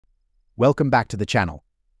Welcome back to the channel.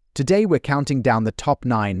 Today we're counting down the top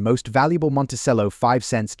 9 most valuable Monticello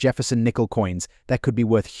 5-cent Jefferson nickel coins that could be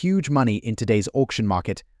worth huge money in today's auction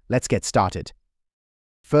market. Let's get started.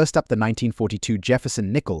 First up, the 1942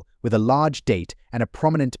 Jefferson nickel with a large date and a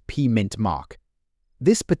prominent P mint mark.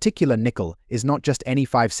 This particular nickel is not just any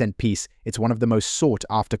 5-cent piece, it's one of the most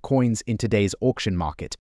sought-after coins in today's auction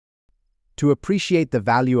market. To appreciate the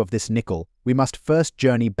value of this nickel, we must first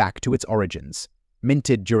journey back to its origins.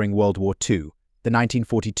 Minted during World War II, the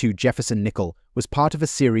 1942 Jefferson nickel was part of a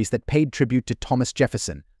series that paid tribute to Thomas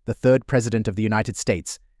Jefferson, the third President of the United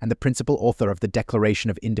States and the principal author of the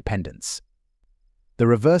Declaration of Independence. The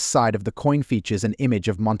reverse side of the coin features an image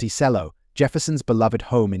of Monticello, Jefferson's beloved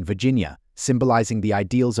home in Virginia, symbolizing the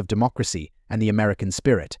ideals of democracy and the American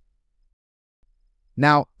spirit.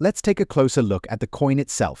 Now, let's take a closer look at the coin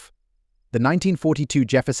itself. The 1942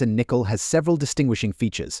 Jefferson nickel has several distinguishing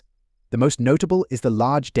features. The most notable is the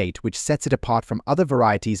large date, which sets it apart from other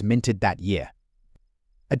varieties minted that year.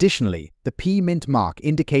 Additionally, the P mint mark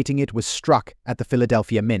indicating it was struck at the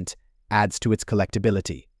Philadelphia Mint adds to its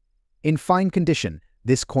collectability. In fine condition,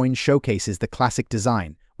 this coin showcases the classic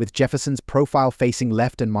design, with Jefferson's profile facing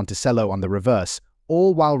left and Monticello on the reverse,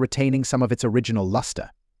 all while retaining some of its original luster.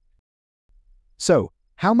 So,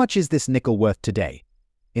 how much is this nickel worth today?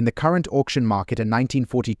 In the current auction market, a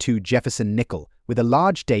 1942 Jefferson nickel with a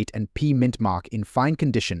large date and P mint mark in fine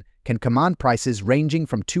condition can command prices ranging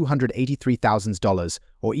from $283,000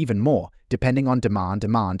 or even more, depending on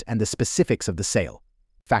demand and the specifics of the sale.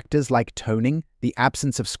 Factors like toning, the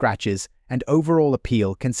absence of scratches, and overall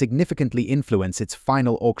appeal can significantly influence its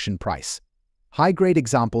final auction price. High-grade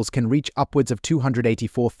examples can reach upwards of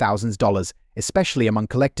 $284,000, especially among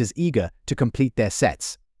collectors eager to complete their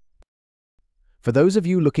sets. For those of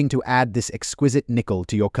you looking to add this exquisite nickel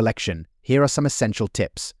to your collection, here are some essential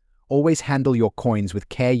tips. Always handle your coins with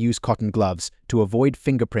care. Use cotton gloves to avoid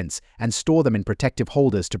fingerprints and store them in protective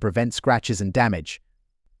holders to prevent scratches and damage.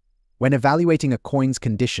 When evaluating a coin's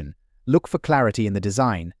condition, look for clarity in the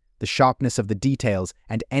design, the sharpness of the details,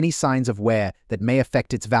 and any signs of wear that may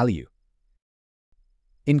affect its value.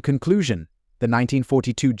 In conclusion, the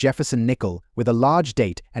 1942 Jefferson nickel with a large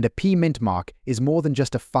date and a P mint mark is more than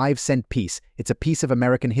just a 5-cent piece. It's a piece of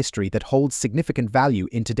American history that holds significant value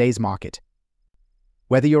in today's market.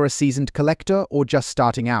 Whether you're a seasoned collector or just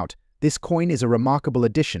starting out, this coin is a remarkable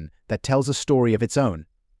addition that tells a story of its own.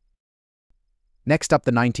 Next up,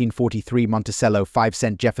 the 1943 Monticello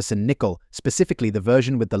 5-cent Jefferson nickel, specifically the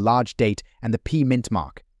version with the large date and the P mint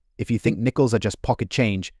mark. If you think nickels are just pocket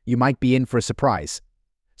change, you might be in for a surprise.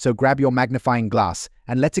 So grab your magnifying glass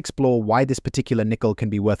and let's explore why this particular nickel can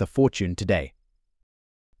be worth a fortune today.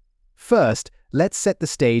 First, let's set the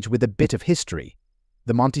stage with a bit of history.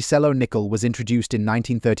 The Monticello nickel was introduced in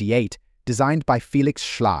 1938, designed by Felix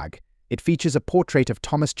Schlag. It features a portrait of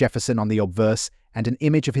Thomas Jefferson on the obverse and an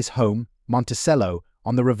image of his home, Monticello,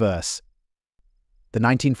 on the reverse. The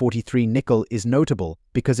 1943 nickel is notable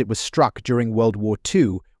because it was struck during World War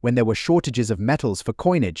II when there were shortages of metals for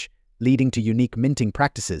coinage, leading to unique minting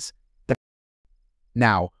practices.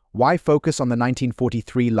 Now, why focus on the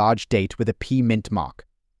 1943 large date with a P mint mark?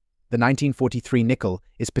 The 1943 nickel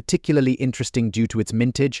is particularly interesting due to its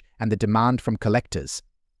mintage and the demand from collectors.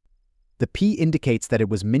 The P indicates that it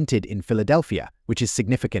was minted in Philadelphia, which is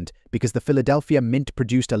significant because the Philadelphia Mint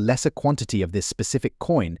produced a lesser quantity of this specific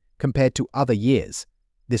coin compared to other years.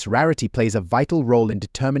 This rarity plays a vital role in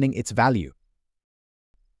determining its value.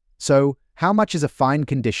 So, how much is a fine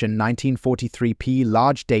condition 1943 P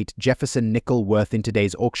large date Jefferson nickel worth in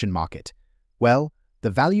today's auction market? Well, the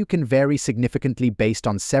value can vary significantly based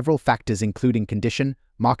on several factors including condition,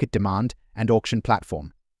 market demand, and auction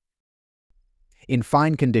platform. In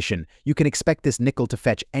fine condition, you can expect this nickel to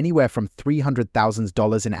fetch anywhere from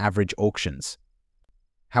 $300,000 in average auctions.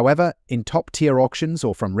 However, in top-tier auctions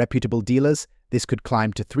or from reputable dealers, this could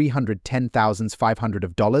climb to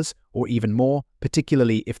 $310,500 or even more,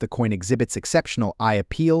 particularly if the coin exhibits exceptional eye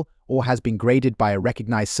appeal or has been graded by a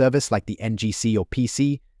recognized service like the NGC or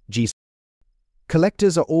PCG.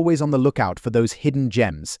 Collectors are always on the lookout for those hidden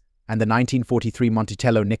gems, and the 1943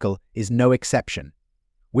 Monticello nickel is no exception.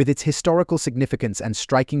 With its historical significance and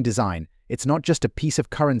striking design, it's not just a piece of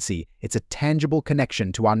currency, it's a tangible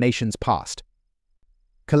connection to our nation's past.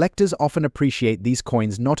 Collectors often appreciate these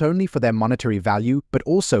coins not only for their monetary value, but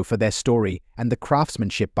also for their story and the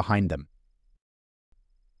craftsmanship behind them.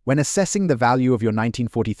 When assessing the value of your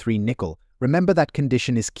 1943 nickel, remember that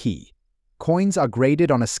condition is key. Coins are graded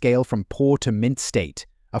on a scale from poor to mint state.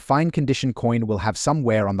 A fine condition coin will have some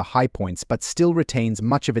wear on the high points but still retains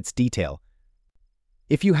much of its detail.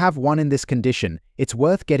 If you have one in this condition, it's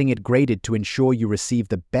worth getting it graded to ensure you receive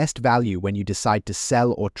the best value when you decide to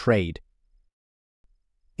sell or trade.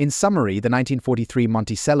 In summary, the 1943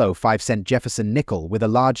 Monticello 5-cent Jefferson nickel with a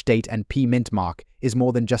large date and P mint mark is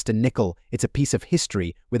more than just a nickel, it's a piece of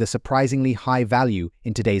history with a surprisingly high value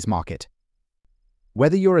in today's market.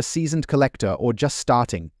 Whether you're a seasoned collector or just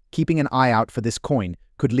starting, keeping an eye out for this coin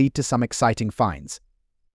could lead to some exciting finds.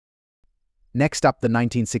 Next up, the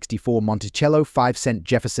 1964 Monticello 5-cent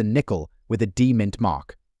Jefferson nickel with a D mint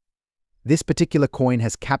mark. This particular coin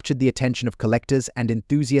has captured the attention of collectors and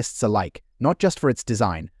enthusiasts alike, not just for its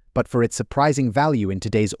design, but for its surprising value in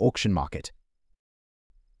today's auction market.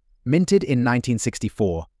 Minted in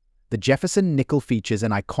 1964, the Jefferson nickel features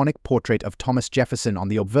an iconic portrait of Thomas Jefferson on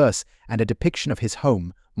the obverse and a depiction of his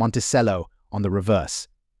home, Monticello, on the reverse.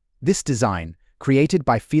 This design, created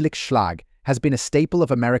by Felix Schlag, has been a staple of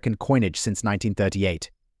American coinage since 1938.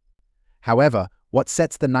 However, what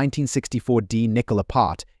sets the 1964 D nickel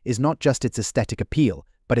apart is not just its aesthetic appeal,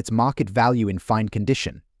 but its market value in fine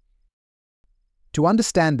condition. To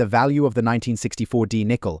understand the value of the 1964 D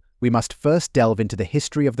nickel, we must first delve into the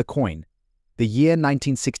history of the coin. The year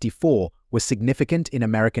 1964 was significant in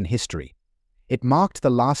American history. It marked the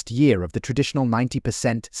last year of the traditional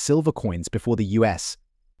 90% silver coins before the US.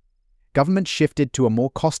 Government shifted to a more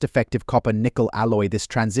cost-effective copper-nickel alloy. This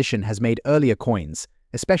transition has made earlier coins,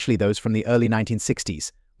 especially those from the early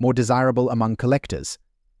 1960s, more desirable among collectors.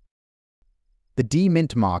 The D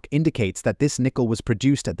mint mark indicates that this nickel was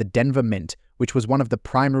produced at the Denver Mint, which was one of the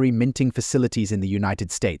primary minting facilities in the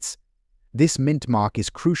United States. This mint mark is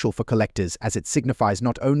crucial for collectors as it signifies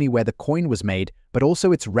not only where the coin was made, but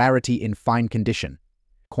also its rarity in fine condition.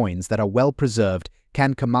 Coins that are well preserved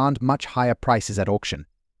can command much higher prices at auction.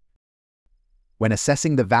 When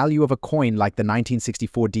assessing the value of a coin like the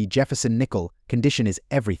 1964 D Jefferson nickel, condition is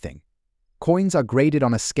everything. Coins are graded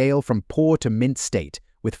on a scale from poor to mint state,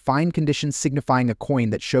 with fine condition signifying a coin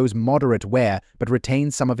that shows moderate wear but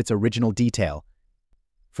retains some of its original detail.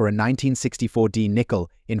 For a 1964 D nickel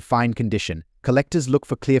in fine condition, collectors look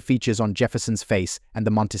for clear features on Jefferson's face and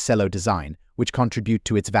the Monticello design, which contribute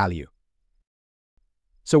to its value.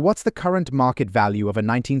 So what's the current market value of a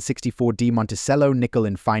 1964 D Monticello nickel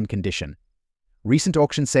in fine condition? Recent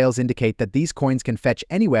auction sales indicate that these coins can fetch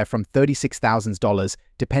anywhere from $36,000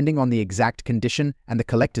 depending on the exact condition and the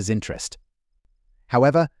collector's interest.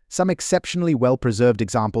 However, some exceptionally well-preserved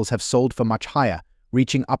examples have sold for much higher,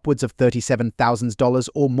 reaching upwards of $37,000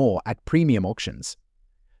 or more at premium auctions.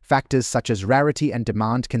 Factors such as rarity and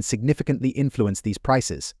demand can significantly influence these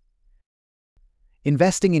prices.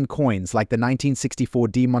 Investing in coins like the 1964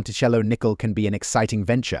 D Monticello nickel can be an exciting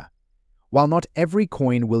venture. While not every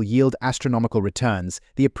coin will yield astronomical returns,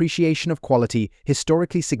 the appreciation of quality,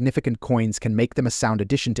 historically significant coins can make them a sound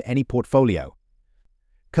addition to any portfolio.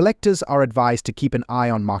 Collectors are advised to keep an eye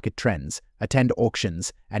on market trends, attend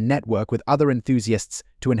auctions, and network with other enthusiasts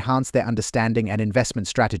to enhance their understanding and investment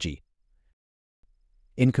strategy.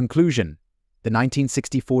 In conclusion, the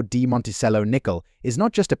 1964 D Monticello nickel is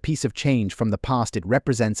not just a piece of change from the past, it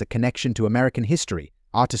represents a connection to American history,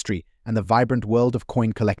 artistry, and the vibrant world of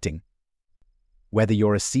coin collecting. Whether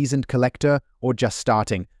you're a seasoned collector or just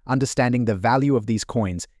starting, understanding the value of these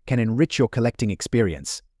coins can enrich your collecting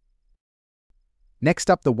experience.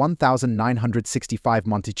 Next up, the 1965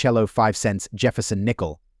 Monticello 5 cents Jefferson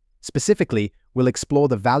nickel. Specifically, we'll explore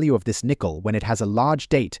the value of this nickel when it has a large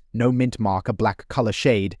date, no mint mark, a black color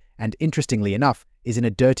shade, and interestingly enough, is in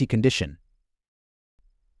a dirty condition.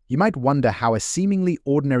 You might wonder how a seemingly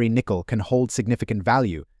ordinary nickel can hold significant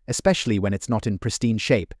value, especially when it's not in pristine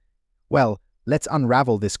shape. Well, let's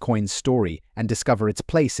unravel this coin's story and discover its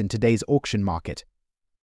place in today's auction market.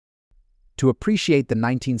 To appreciate the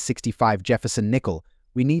 1965 Jefferson nickel,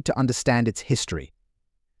 we need to understand its history.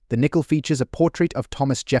 The nickel features a portrait of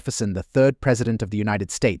Thomas Jefferson, the third President of the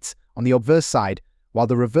United States, on the obverse side, while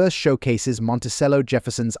the reverse showcases Monticello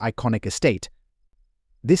Jefferson's iconic estate.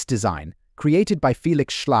 This design, created by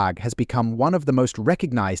Felix Schlag, has become one of the most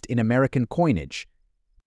recognized in American coinage.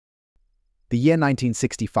 The year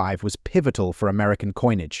 1965 was pivotal for American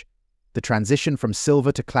coinage. The transition from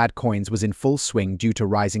silver to clad coins was in full swing due to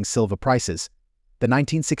rising silver prices. The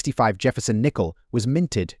 1965 Jefferson nickel was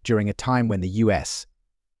minted during a time when the U.S.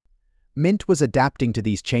 Mint was adapting to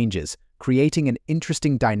these changes, creating an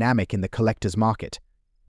interesting dynamic in the collector's market.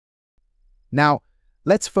 Now,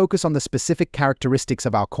 let's focus on the specific characteristics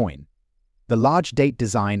of our coin. The large date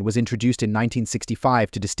design was introduced in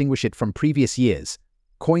 1965 to distinguish it from previous years.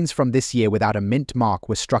 Coins from this year without a mint mark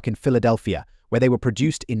were struck in Philadelphia, where they were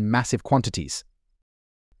produced in massive quantities.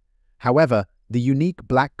 However, the unique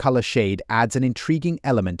black color shade adds an intriguing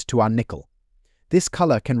element to our nickel. This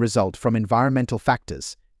color can result from environmental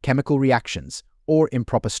factors, chemical reactions, or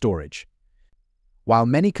improper storage. While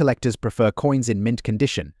many collectors prefer coins in mint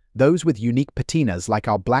condition, those with unique patinas like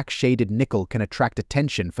our black shaded nickel can attract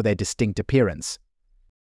attention for their distinct appearance.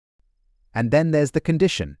 And then there's the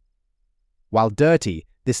condition. While dirty,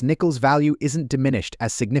 this nickel's value isn't diminished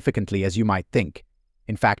as significantly as you might think.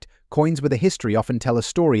 In fact, coins with a history often tell a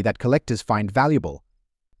story that collectors find valuable.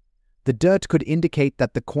 The dirt could indicate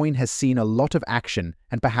that the coin has seen a lot of action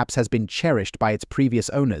and perhaps has been cherished by its previous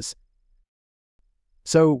owners.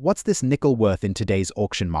 So, what's this nickel worth in today's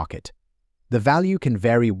auction market? The value can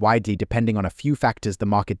vary widely depending on a few factors: the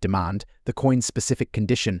market demand, the coin's specific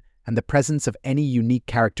condition, and the presence of any unique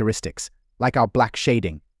characteristics, like our black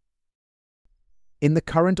shading. In the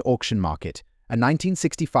current auction market, a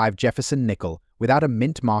 1965 Jefferson nickel without a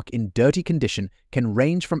mint mark in dirty condition can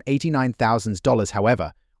range from $89,000.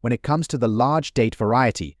 However, when it comes to the large date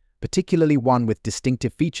variety, particularly one with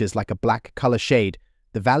distinctive features like a black color shade,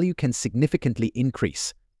 the value can significantly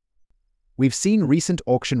increase. We've seen recent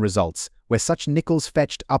auction results where such nickels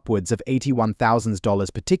fetched upwards of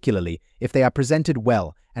 $81,000, particularly if they are presented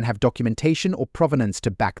well and have documentation or provenance to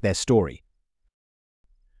back their story.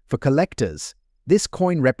 For collectors, this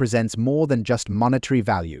coin represents more than just monetary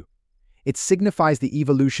value. It signifies the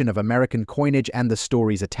evolution of American coinage and the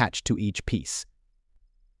stories attached to each piece.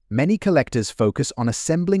 Many collectors focus on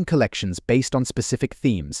assembling collections based on specific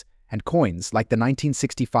themes, and coins like the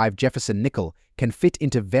 1965 Jefferson nickel can fit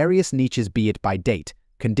into various niches, be it by date,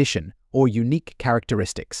 condition, or unique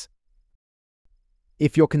characteristics.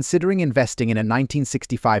 If you're considering investing in a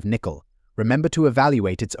 1965 nickel, remember to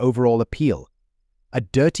evaluate its overall appeal. A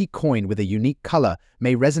dirty coin with a unique color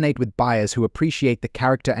may resonate with buyers who appreciate the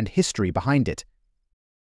character and history behind it.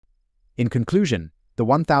 In conclusion, the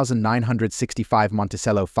 1965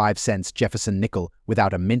 Monticello 5 cents Jefferson nickel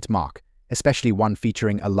without a mint mark, especially one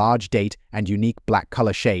featuring a large date and unique black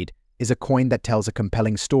color shade, is a coin that tells a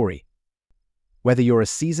compelling story. Whether you're a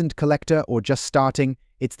seasoned collector or just starting,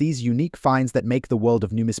 it's these unique finds that make the world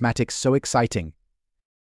of numismatics so exciting.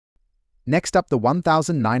 Next up, the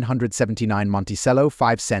 1979 Monticello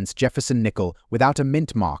 5 cents Jefferson nickel without a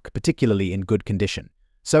mint mark, particularly in good condition.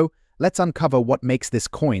 So, let's uncover what makes this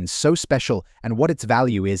coin so special and what its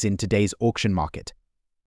value is in today's auction market.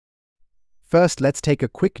 First, let's take a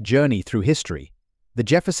quick journey through history. The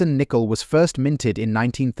Jefferson nickel was first minted in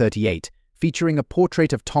 1938, featuring a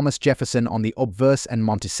portrait of Thomas Jefferson on the obverse and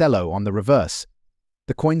Monticello on the reverse.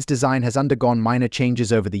 The coin's design has undergone minor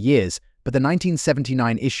changes over the years, but the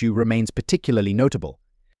 1979 issue remains particularly notable.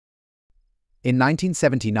 In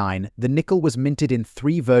 1979, the nickel was minted in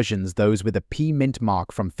 3 versions: those with a P mint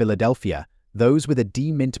mark from Philadelphia, those with a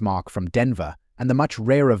D mint mark from Denver, and the much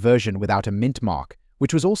rarer version without a mint mark,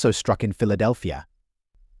 which was also struck in Philadelphia.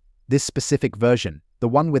 This specific version, the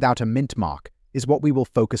one without a mint mark, is what we will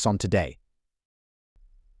focus on today.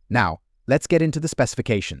 Now, let's get into the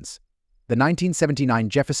specifications. The 1979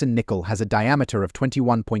 Jefferson nickel has a diameter of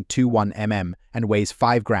 21.21 mm and weighs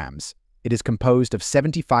 5 grams. It is composed of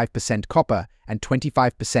 75% copper and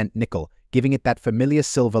 25% nickel, giving it that familiar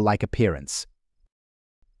silver-like appearance.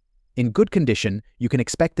 In good condition, you can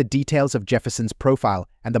expect the details of Jefferson's profile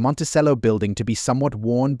and the Monticello building to be somewhat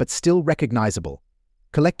worn but still recognizable.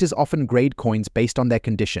 Collectors often grade coins based on their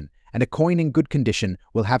condition, and a coin in good condition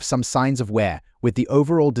will have some signs of wear, with the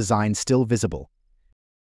overall design still visible.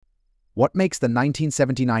 What makes the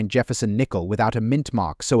 1979 Jefferson nickel without a mint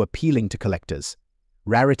mark so appealing to collectors?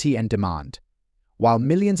 Rarity and demand. While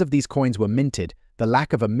millions of these coins were minted, the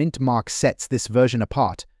lack of a mint mark sets this version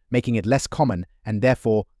apart, making it less common and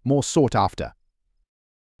therefore more sought after.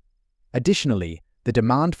 Additionally, the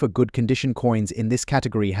demand for good condition coins in this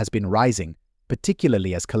category has been rising,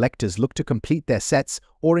 particularly as collectors look to complete their sets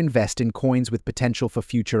or invest in coins with potential for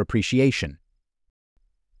future appreciation.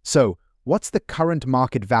 So, what's the current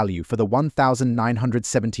market value for the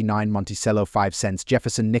 1979 Monticello 5 cents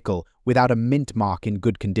Jefferson nickel without a mint mark in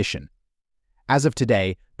good condition? As of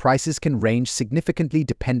today, prices can range significantly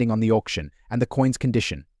depending on the auction and the coin's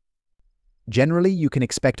condition. Generally, you can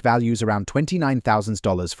expect values around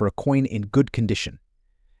 $29,000 for a coin in good condition.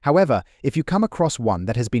 However, if you come across one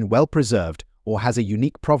that has been well preserved or has a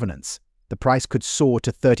unique provenance, the price could soar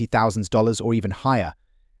to $30,000 or even higher.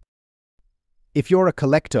 If you're a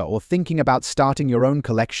collector or thinking about starting your own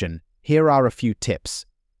collection, here are a few tips.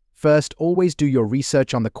 First, always do your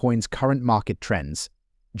research on the coin's current market trends.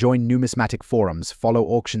 Join numismatic forums, follow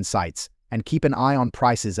auction sites, and keep an eye on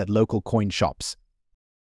prices at local coin shops.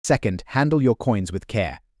 Second, handle your coins with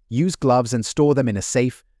care. Use gloves and store them in a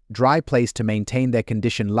safe, dry place to maintain their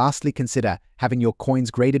condition. Lastly, consider having your coins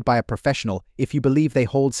graded by a professional if you believe they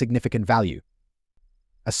hold significant value.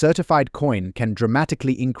 A certified coin can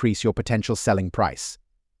dramatically increase your potential selling price.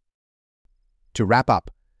 To wrap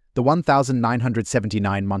up, the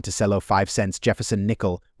 1979 Monticello 5 cents Jefferson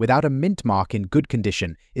nickel without a mint mark in good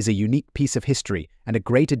condition is a unique piece of history and a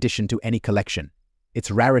great addition to any collection.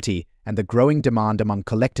 Its rarity and the growing demand among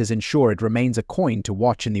collectors ensure it remains a coin to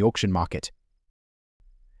watch in the auction market.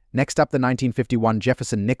 Next up, the 1951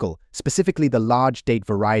 Jefferson nickel, specifically the large date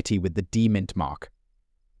variety with the D mint mark.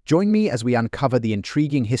 Join me as we uncover the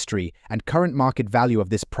intriguing history and current market value of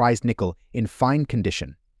this prized nickel in fine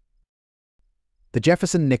condition. The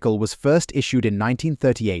Jefferson nickel was first issued in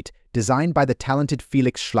 1938, designed by the talented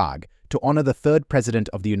Felix Schlag to honor the third president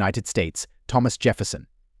of the United States, Thomas Jefferson.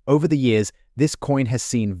 Over the years, this coin has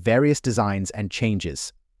seen various designs and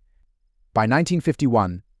changes. By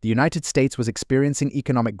 1951, the United States was experiencing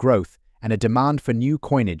economic growth and a demand for new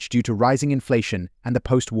coinage due to rising inflation and the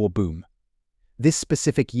post-war boom. This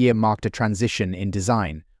specific year marked a transition in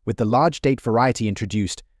design, with the large date variety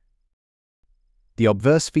introduced. The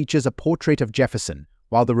obverse features a portrait of Jefferson,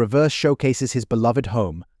 while the reverse showcases his beloved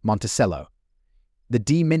home, Monticello. The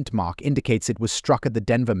D mint mark indicates it was struck at the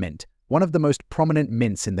Denver Mint, one of the most prominent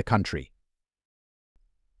mints in the country.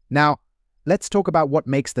 Now, let's talk about what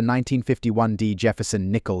makes the 1951 D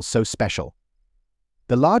Jefferson nickel so special.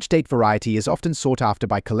 The large date variety is often sought after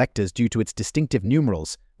by collectors due to its distinctive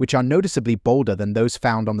numerals, which are noticeably bolder than those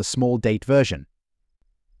found on the small date version.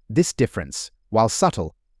 This difference, while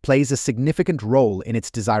subtle, plays a significant role in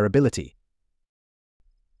its desirability.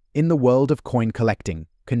 In the world of coin collecting,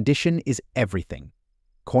 condition is everything.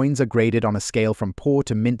 Coins are graded on a scale from poor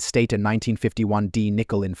to mint state. A 1951 D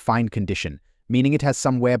nickel in fine condition, meaning it has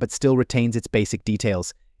some wear but still retains its basic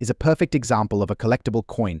details, is a perfect example of a collectible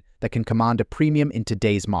coin that can command a premium in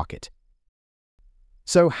today's market.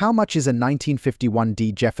 So how much is a 1951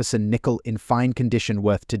 D Jefferson nickel in fine condition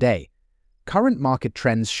worth today? Current market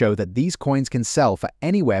trends show that these coins can sell for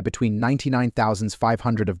anywhere between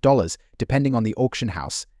 $99,500 depending on the auction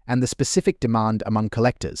house and the specific demand among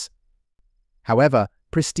collectors. However,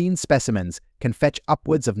 pristine specimens can fetch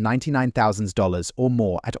upwards of $99,000 or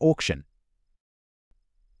more at auction.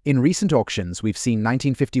 In recent auctions, we've seen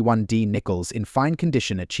 1951 D nickels in fine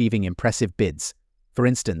condition achieving impressive bids. For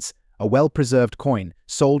instance, a well-preserved coin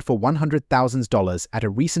sold for $100,000 at a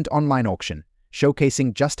recent online auction,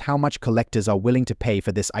 showcasing just how much collectors are willing to pay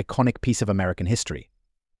for this iconic piece of American history.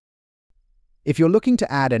 If you're looking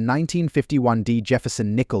to add a 1951 D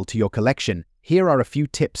Jefferson nickel to your collection, here are a few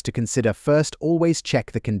tips to consider. First, always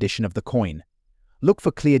check the condition of the coin. Look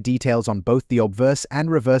for clear details on both the obverse and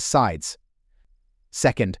reverse sides.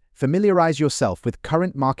 Second, familiarize yourself with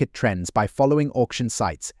current market trends by following auction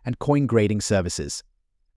sites and coin grading services.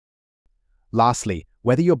 Lastly,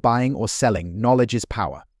 whether you're buying or selling, knowledge is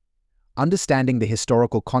power. Understanding the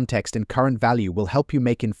historical context and current value will help you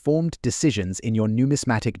make informed decisions in your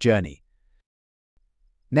numismatic journey.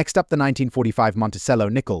 Next up, the 1945 Monticello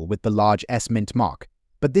nickel with the large S mint mark.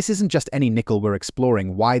 But this isn't just any nickel. We're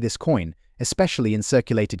exploring why this coin, especially in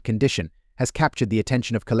circulated condition, has captured the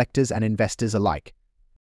attention of collectors and investors alike.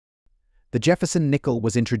 The Jefferson nickel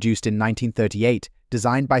was introduced in 1938,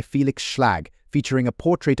 designed by Felix Schlag, featuring a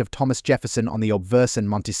portrait of Thomas Jefferson on the obverse and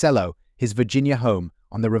Monticello, his Virginia home,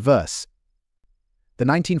 on the reverse. The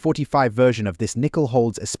 1945 version of this nickel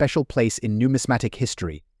holds a special place in numismatic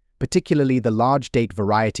history, particularly the large date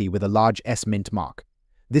variety with a large S mint mark.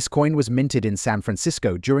 This coin was minted in San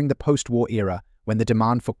Francisco during the post-war era when the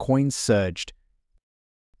demand for coins surged.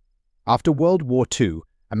 After World War II,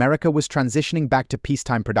 America was transitioning back to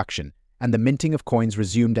peacetime production, and the minting of coins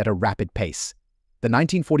resumed at a rapid pace. The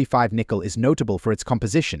 1945 nickel is notable for its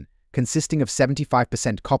composition, consisting of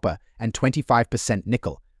 75% copper and 25%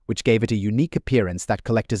 nickel, which gave it a unique appearance that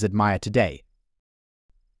collectors admire today.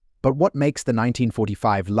 But what makes the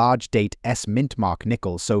 1945 large date S mint mark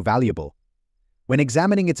nickel so valuable? When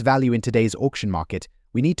examining its value in today's auction market,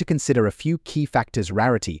 we need to consider a few key factors: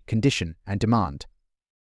 rarity, condition, and demand.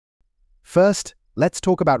 First, let's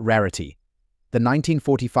talk about rarity. The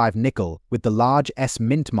 1945 nickel with the large S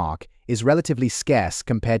mint mark is relatively scarce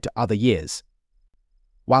compared to other years.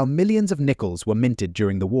 While millions of nickels were minted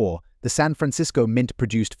during the war, the San Francisco Mint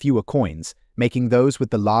produced fewer coins, making those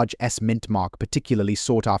with the large S mint mark particularly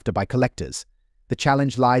sought after by collectors. The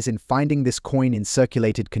challenge lies in finding this coin in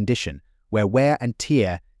circulated condition, where wear and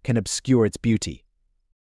tear can obscure its beauty.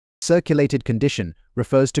 Circulated condition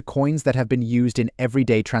refers to coins that have been used in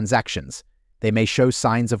everyday transactions. They may show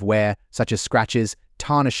signs of wear, such as scratches,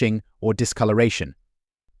 tarnishing, or discoloration.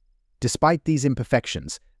 Despite these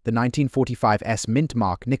imperfections, the 1945 S mint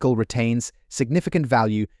mark nickel retains significant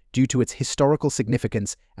value due to its historical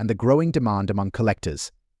significance and the growing demand among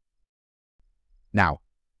collectors. Now,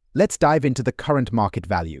 Let's dive into the current market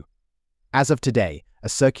value. As of today, a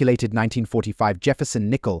circulated 1945 Jefferson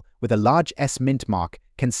nickel with a large S mint mark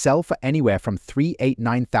can sell for anywhere from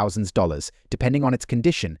 $389,000 depending on its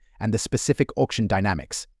condition and the specific auction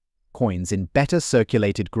dynamics. Coins in better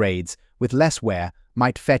circulated grades with less wear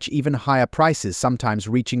might fetch even higher prices, sometimes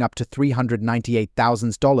reaching up to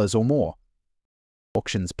 $398,000 or more.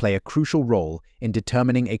 Auctions play a crucial role in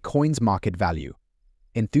determining a coin's market value.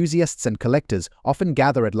 Enthusiasts and collectors often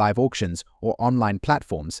gather at live auctions or online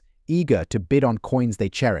platforms, eager to bid on coins they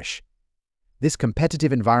cherish. This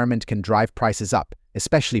competitive environment can drive prices up,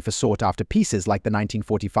 especially for sought-after pieces like the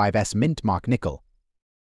 1945 S mint mark nickel.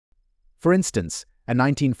 For instance, a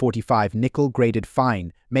 1945 nickel-graded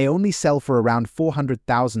fine may only sell for around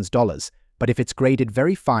 $400,000, but if it's graded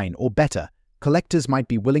very fine or better, collectors might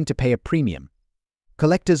be willing to pay a premium.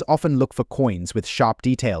 Collectors often look for coins with sharp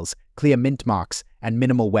details, clear mint marks, and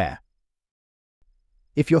minimal wear.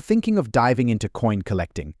 If you're thinking of diving into coin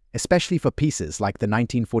collecting, especially for pieces like the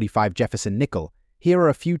 1945 Jefferson nickel, here are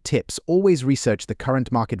a few tips. Always research the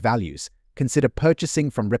current market values, consider purchasing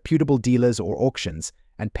from reputable dealers or auctions,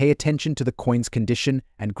 and pay attention to the coin's condition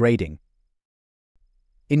and grading.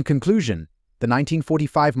 In conclusion, the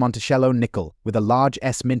 1945 Monticello nickel with a large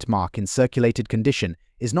S mint mark in circulated condition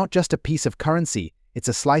is not just a piece of currency, it's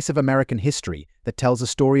a slice of American history that tells a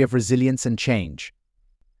story of resilience and change.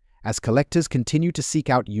 As collectors continue to seek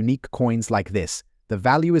out unique coins like this, the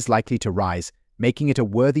value is likely to rise, making it a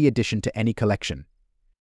worthy addition to any collection.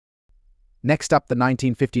 Next up, the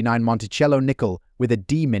 1959 Monticello nickel with a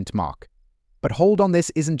D mint mark. But hold on,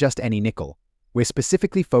 this isn't just any nickel. We're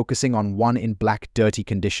specifically focusing on one in black, dirty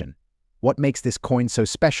condition. What makes this coin so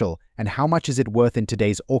special, and how much is it worth in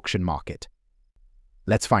today's auction market?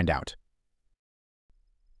 Let's find out.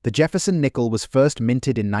 The Jefferson nickel was first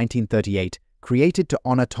minted in 1938, created to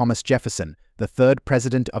honor Thomas Jefferson, the third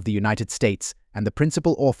President of the United States and the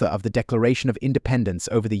principal author of the Declaration of Independence.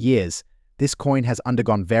 Over the years, this coin has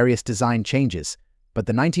undergone various design changes, but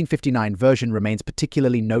the 1959 version remains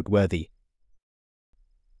particularly noteworthy.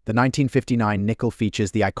 The 1959 nickel features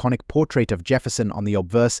the iconic portrait of Jefferson on the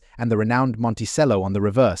obverse and the renowned Monticello on the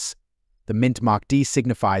reverse. The mint mark D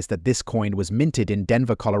signifies that this coin was minted in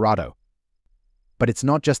Denver, Colorado. But it's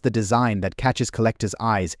not just the design that catches collectors'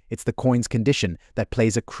 eyes, it's the coin's condition that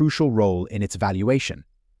plays a crucial role in its valuation.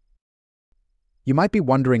 You might be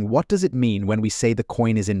wondering, what does it mean when we say the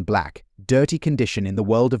coin is in black, dirty condition? In the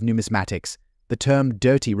world of numismatics, the term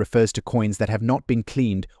dirty refers to coins that have not been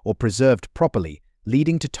cleaned or preserved properly,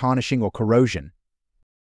 leading to tarnishing or corrosion.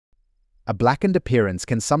 A blackened appearance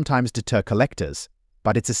can sometimes deter collectors,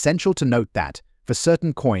 but it's essential to note that, for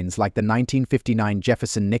certain coins like the 1959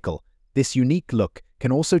 Jefferson nickel, this unique look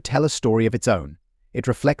can also tell a story of its own. It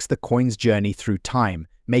reflects the coin's journey through time,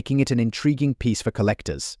 making it an intriguing piece for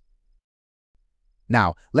collectors.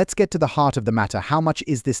 Now, let's get to the heart of the matter. How much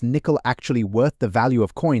is this nickel actually worth? The value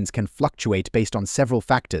of coins can fluctuate based on several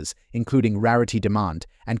factors, including rarity, demand,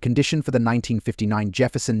 and condition. For the 1959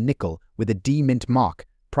 Jefferson nickel with a D mint mark,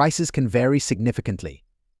 prices can vary significantly.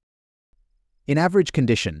 In average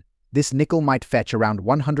condition, this nickel might fetch around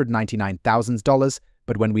 $199,000,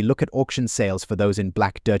 but when we look at auction sales for those in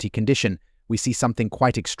black, dirty condition, we see something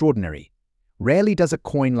quite extraordinary. Rarely does a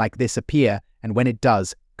coin like this appear, and when it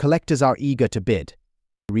does, collectors are eager to bid.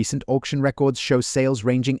 Recent auction records show sales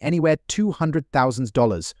ranging anywhere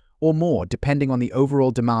 $200,000 or more, depending on the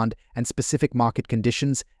overall demand and specific market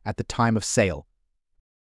conditions at the time of sale.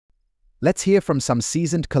 Let's hear from some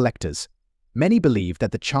seasoned collectors. Many believe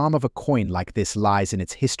that the charm of a coin like this lies in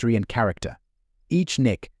its history and character. Each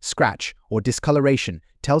nick, scratch, or discoloration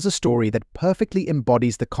tells a story that perfectly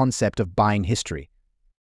embodies the concept of buying history.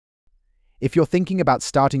 If you're thinking about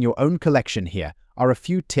starting your own collection, here are a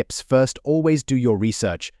few tips. First, always do your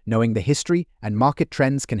research. Knowing the history and market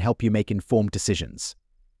trends can help you make informed decisions.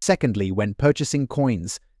 Secondly, when purchasing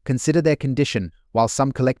coins, consider their condition. While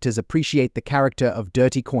some collectors appreciate the character of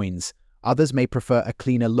dirty coins, others may prefer a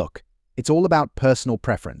cleaner look. It's all about personal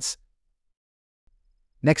preference.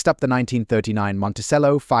 Next up, the 1939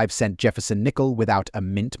 Monticello 5-cent Jefferson nickel without a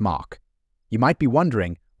mint mark. You might be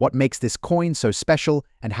wondering, what makes this coin so special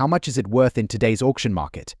and how much is it worth in today's auction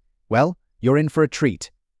market? Well, you're in for a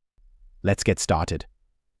treat. Let's get started.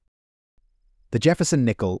 The Jefferson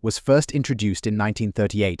nickel was first introduced in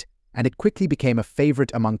 1938, and it quickly became a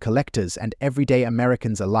favorite among collectors and everyday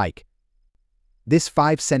Americans alike. This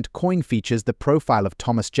 5-cent coin features the profile of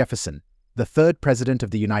Thomas Jefferson, the third President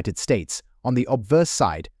of the United States, on the obverse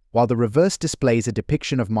side, while the reverse displays a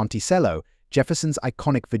depiction of Monticello, Jefferson's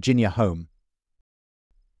iconic Virginia home.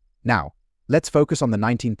 Now, let's focus on the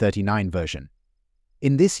 1939 version.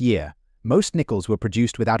 In this year, Most nickels were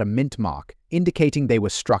produced without a mint mark, indicating they were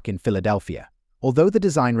struck in Philadelphia. Although the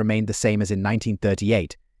design remained the same as in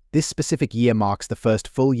 1938, this specific year marks the first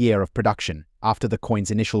full year of production after the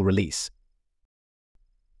coin's initial release.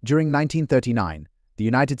 During 1939, the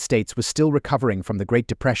United States was still recovering from the Great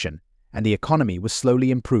Depression, and the economy was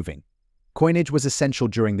slowly improving. Coinage was essential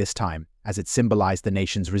during this time, as it symbolized the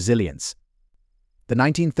nation's resilience. The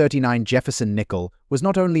 1939 Jefferson nickel was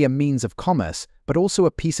not only a means of commerce, but also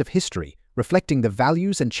a piece of history, reflecting the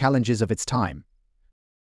values and challenges of its time.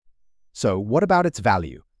 So, what about its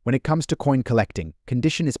value? When it comes to coin collecting,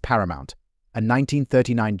 condition is paramount. A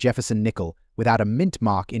 1939 Jefferson nickel without a mint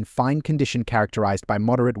mark in fine condition characterized by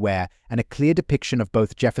moderate wear and a clear depiction of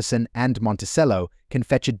both Jefferson and Monticello can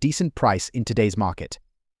fetch a decent price in today's market.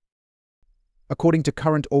 According to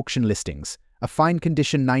current auction listings, a fine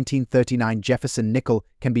condition 1939 Jefferson nickel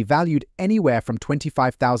can be valued anywhere from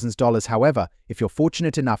 $25,000. However, if you're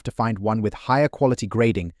fortunate enough to find one with higher quality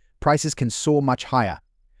grading, prices can soar much higher.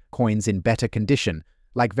 Coins in better condition,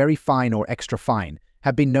 like very fine or extra fine,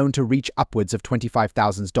 have been known to reach upwards of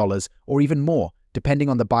 $25,000 or even more, depending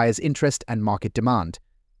on the buyer's interest and market demand.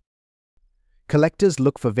 Collectors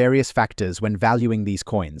look for various factors when valuing these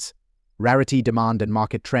coins. Rarity, demand, and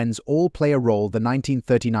market trends all play a role. The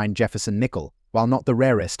 1939 Jefferson nickel, while not the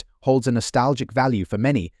rarest, holds a nostalgic value for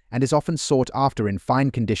many and is often sought after in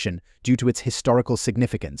fine condition due to its historical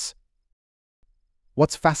significance.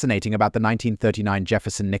 What's fascinating about the 1939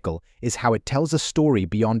 Jefferson nickel is how it tells a story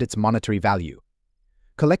beyond its monetary value.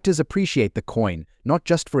 Collectors appreciate the coin not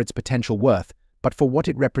just for its potential worth, but for what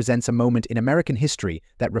it represents: a moment in American history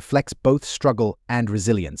that reflects both struggle and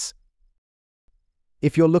resilience.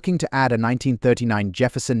 If you're looking to add a 1939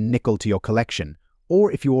 Jefferson nickel to your collection,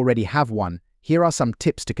 or if you already have one, here are some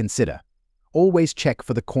tips to consider. Always check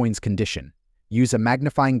for the coin's condition. Use a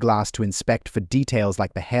magnifying glass to inspect for details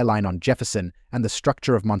like the hairline on Jefferson and the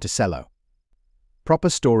structure of Monticello. Proper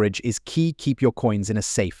storage is key. Keep your coins in a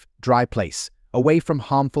safe, dry place, away from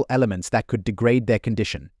harmful elements that could degrade their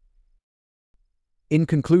condition. In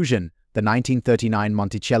conclusion, the 1939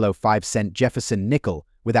 Monticello 5-cent Jefferson nickel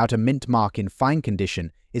without a mint mark in fine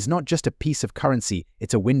condition is not just a piece of currency,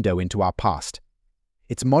 it's a window into our past.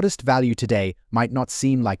 Its modest value today might not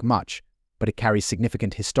seem like much, but it carries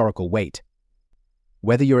significant historical weight.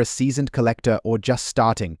 Whether you're a seasoned collector or just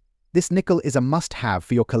starting, this nickel is a must-have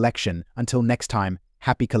for your collection. Until next time,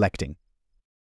 happy collecting.